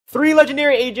3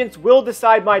 legendary agents will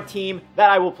decide my team that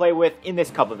I will play with in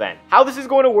this cup event. How this is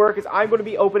going to work is I'm going to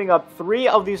be opening up 3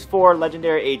 of these 4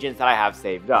 legendary agents that I have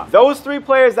saved up. Those 3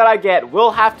 players that I get will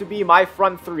have to be my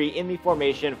front 3 in the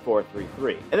formation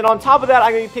 4-3-3. And then on top of that,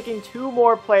 I'm going to be picking 2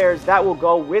 more players that will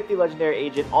go with the legendary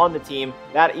agent on the team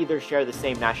that either share the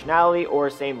same nationality or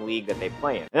same league that they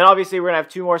play in. And then obviously we're going to have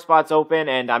 2 more spots open,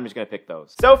 and I'm just going to pick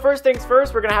those. So first things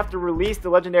first, we're going to have to release the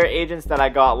legendary agents that I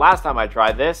got last time I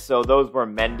tried this. So those were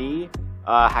Mendy,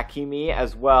 Hakimi,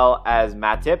 as well as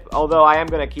Matip. Although I am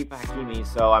going to keep Hakimi,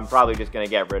 so I'm probably just going to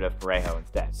get rid of Parejo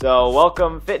instead. So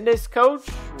welcome Fitness Coach,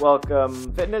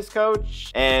 welcome Fitness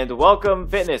Coach, and welcome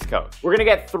Fitness Coach. We're going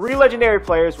to get 3 legendary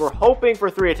players. We're hoping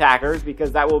for 3 attackers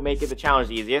because that will make it the challenge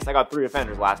the easiest. I got 3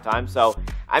 defenders last time, so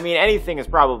I mean, anything is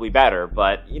probably better,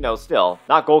 but, you know, still,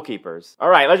 not goalkeepers. All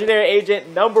right, legendary agent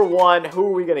number 1. Who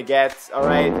are we going to get? All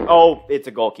right. Oh, it's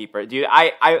a goalkeeper. Dude,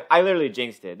 I literally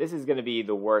jinxed it. This is going to be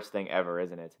the worst thing ever,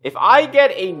 isn't it? If I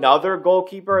get another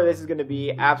goalkeeper, this is going to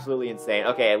be absolutely insane.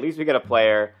 Okay, at least we get a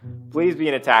player. Please be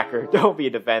an attacker. Don't be a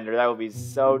defender. That would be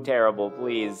so terrible,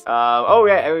 please. Oh,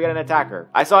 yeah, we got an attacker.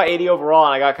 I saw 80 overall,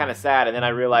 and I got kind of sad, and then I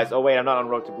realized, oh, wait, I'm not on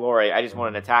road to glory. I just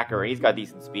want an attacker, and he's got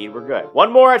decent speed. We're good.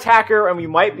 One more attacker, and we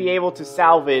might be able to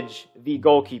salvage the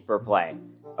goalkeeper play.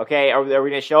 Okay, are we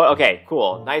going to show it? Okay,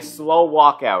 cool. Nice slow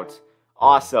walkout.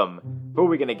 Awesome. Who are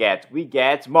we going to get? We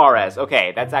get Mahrez.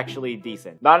 Okay, that's actually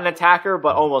decent. Not an attacker,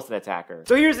 but almost an attacker.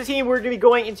 So here's the team we're going to be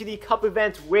going into the cup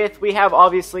event with. We have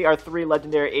obviously our 3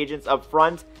 legendary agents up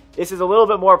front. This is a little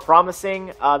bit more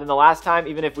promising than the last time,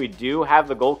 even if we do have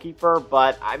the goalkeeper,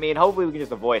 but, I mean, hopefully we can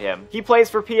just avoid him. He plays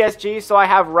for PSG, so I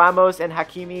have Ramos and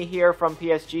Hakimi here from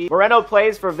PSG. Moreno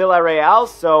plays for Villarreal,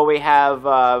 so we have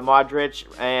Modric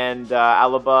and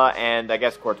Alaba, and I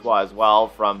guess Courtois as well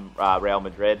from Real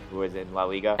Madrid, who is in La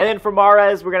Liga. And then for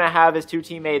Mahrez, we're going to have his 2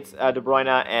 teammates, De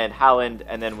Bruyne and Haaland,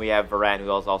 and then we have Varane,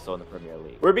 who is also in the Premier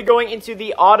League. We'll be going into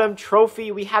the Autumn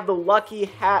Trophy. We have the lucky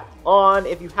hat on,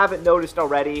 if you haven't noticed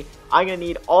already. I'm going to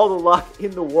need all the luck in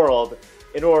the world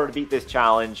in order to beat this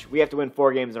challenge. We have to win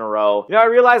 4 games in a row. You know, I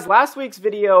realized last week's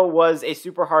video was a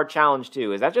super hard challenge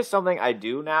too. Is that just something I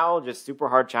do now? Just super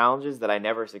hard challenges that I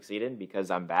never succeed in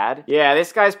because I'm bad? Yeah,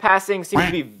 this guy's passing seems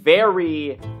to be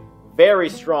very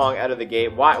strong out of the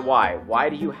gate. Why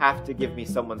do you have to give me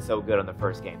someone so good on the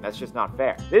first game? That's just not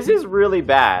fair. This is really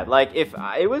bad. Like, if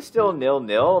it was still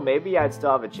 0-0, maybe I'd still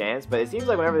have a chance, but it seems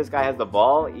like whenever this guy has the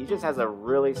ball, he just has a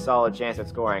really solid chance at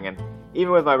scoring, and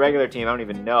even with my regular team, I don't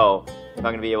even know if I'm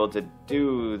going to be able to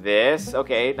do this.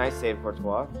 Okay, nice save,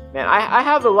 Courtois. Man, I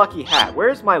have the lucky hat.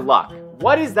 Where's my luck?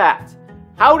 What is that?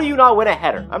 How do you not win a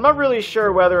header? I'm not really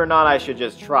sure whether or not I should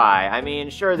just try. I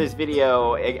mean, sure, this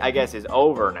video, I guess, is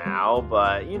over now,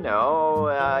 but, you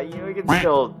know, we can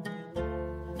still...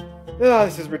 Oh,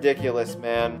 this is ridiculous,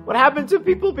 man. What happened to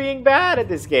people being bad at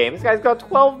this game? This guy's got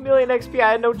 12 million XP.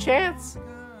 I had no chance.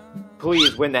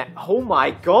 Please win that. Oh my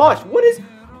gosh, what is...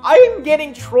 I am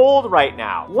getting trolled right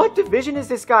now. What division is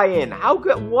this guy in? How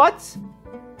good... What?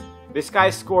 This guy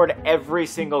scored every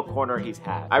single corner he's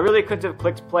had. I really couldn't have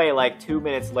clicked play like 2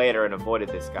 minutes later and avoided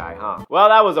this guy, huh? Well,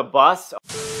 that was a bust.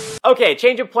 Okay,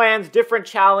 change of plans, different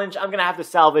challenge. I'm gonna have to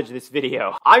salvage this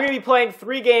video. I'm gonna be playing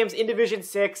 3 games in Division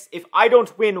 6. If I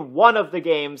don't win one of the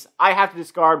games, I have to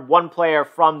discard 1 player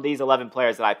from these 11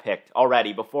 players that I picked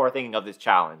already before thinking of this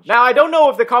challenge. Now, I don't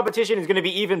know if the competition is gonna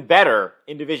be even better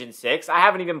in Division 6. I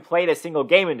haven't even played a single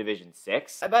game in Division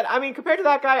 6. But, I mean, compared to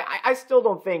that guy, I still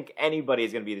don't think anybody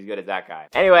is gonna be as good as that guy.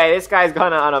 Anyway, this guy's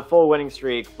gone on a full winning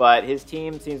streak, but his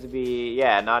team seems to be,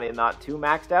 yeah, not too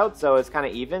maxed out, so it's kind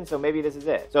of even, so maybe this is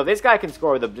it. So if this guy can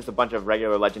score with just a bunch of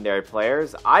regular legendary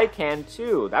players, I can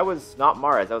too. That was not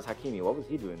Mahrez, that was Hakimi. What was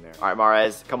he doing there? All right,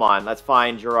 Mahrez, come on, let's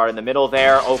find Gerrard in the middle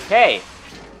there. Okay.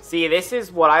 See, this is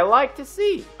what I like to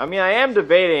see. I mean, I am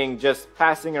debating just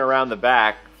passing it around the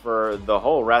back for the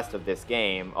whole rest of this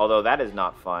game, although that is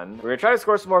not fun. We're gonna try to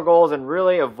score some more goals and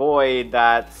really avoid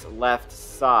that left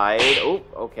side. Oh,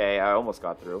 okay, I almost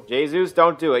got through. Jesus,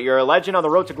 don't do it. You're a legend on the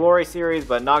Road to Glory series,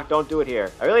 but don't do it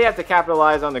here. I really have to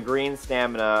capitalize on the green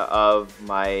stamina of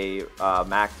my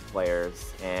max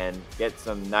players and get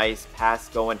some nice pass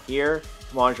going here.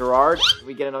 Come on, Gerrard. If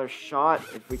we get another shot,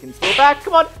 if we can steal back.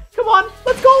 Come on,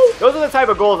 let's go. Those are the type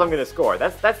of goals I'm going to score.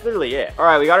 That's literally it. All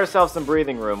right, we got ourselves some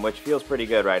breathing room, which feels pretty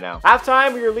good right now.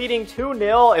 Halftime, we are leading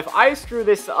 2-0. If I screw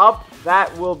this up,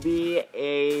 that will be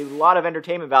a lot of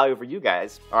entertainment value for you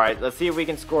guys. All right, let's see if we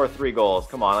can score 3 goals.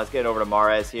 Come on, let's get over to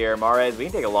Mahrez here. Mahrez, we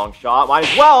can take a long shot. Might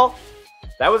as well.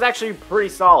 That was actually pretty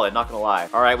solid, not gonna lie.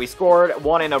 All right, we scored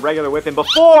 1 in a regular whip in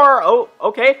before. Oh,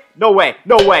 okay. No way.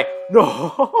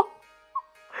 No.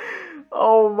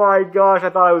 Oh my gosh, I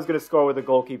thought I was going to score with the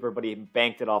goalkeeper, but he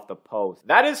banked it off the post.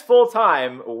 That is full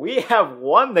time. We have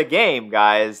won the game,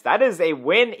 guys. That is a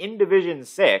win in Division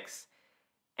 6.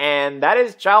 And that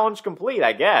is challenge complete,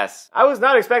 I guess. I was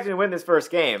not expecting to win this first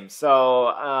game, so,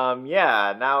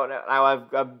 yeah, now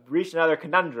I've reached another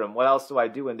conundrum. What else do I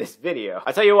do in this video?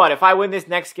 I tell you what, if I win this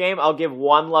next game, I'll give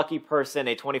one lucky person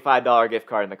a $25 gift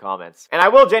card in the comments. And I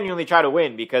will genuinely try to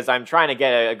win, because I'm trying to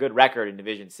get a good record in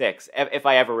Division 6, if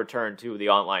I ever return to the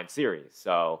online series,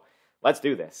 so... let's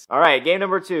do this. Alright, game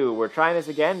number 2. We're trying this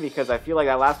again because I feel like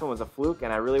that last one was a fluke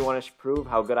and I really want to prove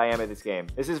how good I am at this game.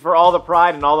 This is for all the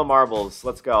pride and all the marbles.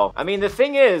 Let's go. I mean, the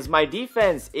thing is, my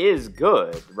defense is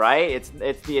good, right? It's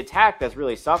the attack that's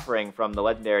really suffering from the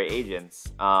legendary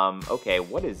agents. Okay,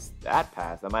 what is that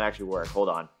pass? That might actually work. Hold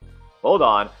on. Hold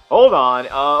on.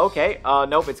 Okay.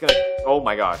 Nope, it's gonna... oh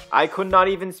my gosh. I could not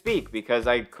even speak because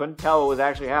I couldn't tell what was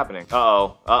actually happening.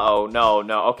 No.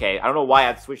 Okay, I don't know why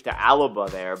I'd switched to Alaba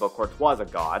there, but Courtois is a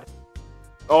god.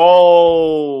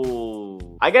 Oh.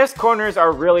 I guess corners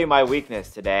are really my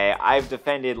weakness today. I've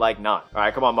defended like none.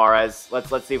 Alright, come on, Mahrez.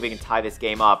 Let's see if we can tie this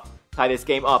game up. Tie this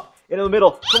game up. Into the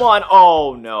middle. Come on.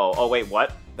 Oh, no. Oh, wait,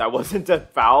 what? That wasn't a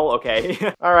foul? Okay.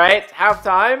 Alright,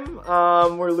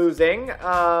 halftime. We're losing.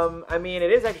 I mean,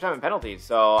 it is extra time and penalties,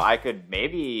 so I could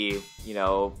maybe, you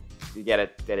know, get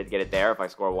it there if I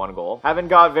score 1 goal. Haven't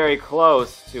got very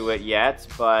close to it yet,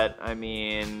 but, I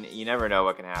mean, you never know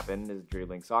what can happen. This is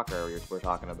dribbling soccer we're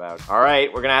talking about.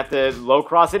 Alright, we're gonna have to low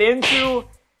cross it into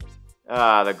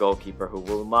the goalkeeper who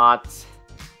will not...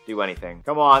 do anything.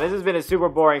 Come on, this has been a super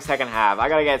boring second half. I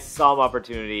gotta get some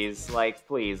opportunities, like,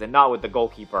 please, and not with the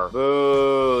goalkeeper.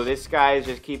 Boo, this guy is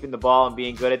just keeping the ball and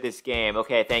being good at this game.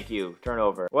 Okay, thank you.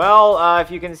 Turnover. Well, if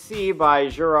you can see by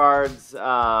Gerard's,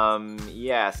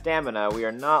 yeah, stamina, we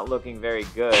are not looking very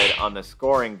good on the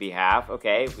scoring behalf.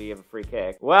 Okay, we have a free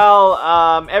kick.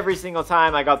 Well, every single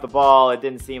time I got the ball, it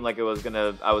didn't seem like I was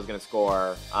gonna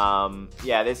score.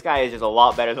 Yeah, this guy is just a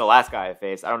lot better than the last guy I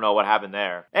faced. I don't know what happened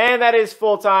there. And that is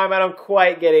full time. I don't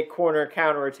quite get a corner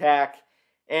counterattack.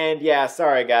 And yeah,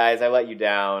 sorry guys, I let you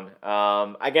down.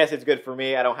 I guess it's good for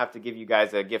me. I don't have to give you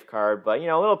guys a gift card, but you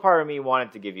know, a little part of me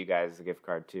wanted to give you guys a gift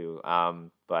card too.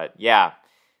 But yeah,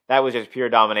 that was just pure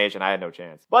domination. I had no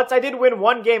chance. But I did win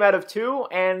 1 game out of 2,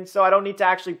 and so I don't need to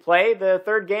actually play the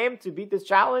 3rd game to beat this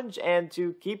challenge and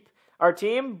to keep our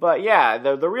team. But yeah,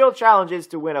 the real challenge is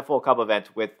to win a full cup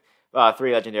event with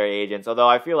 3 legendary agents, although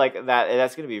I feel like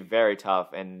that's going to be very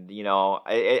tough, and, you know,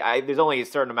 there's only a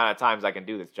certain amount of times I can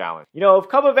do this challenge. You know, if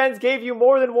cup events gave you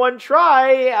more than 1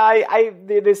 try,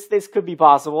 this could be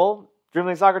possible.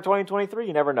 Dribbling Soccer 2023,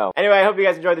 you never know. Anyway, I hope you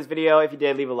guys enjoyed this video. If you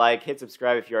did, leave a like, hit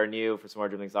subscribe if you are new for some more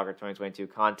Dribbling Soccer 2022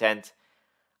 content.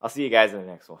 I'll see you guys in the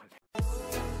next one.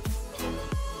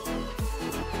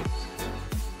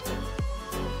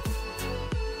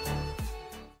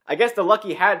 I guess the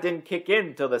lucky hat didn't kick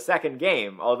in till the 2nd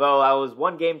game, although I was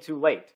 1 game too late.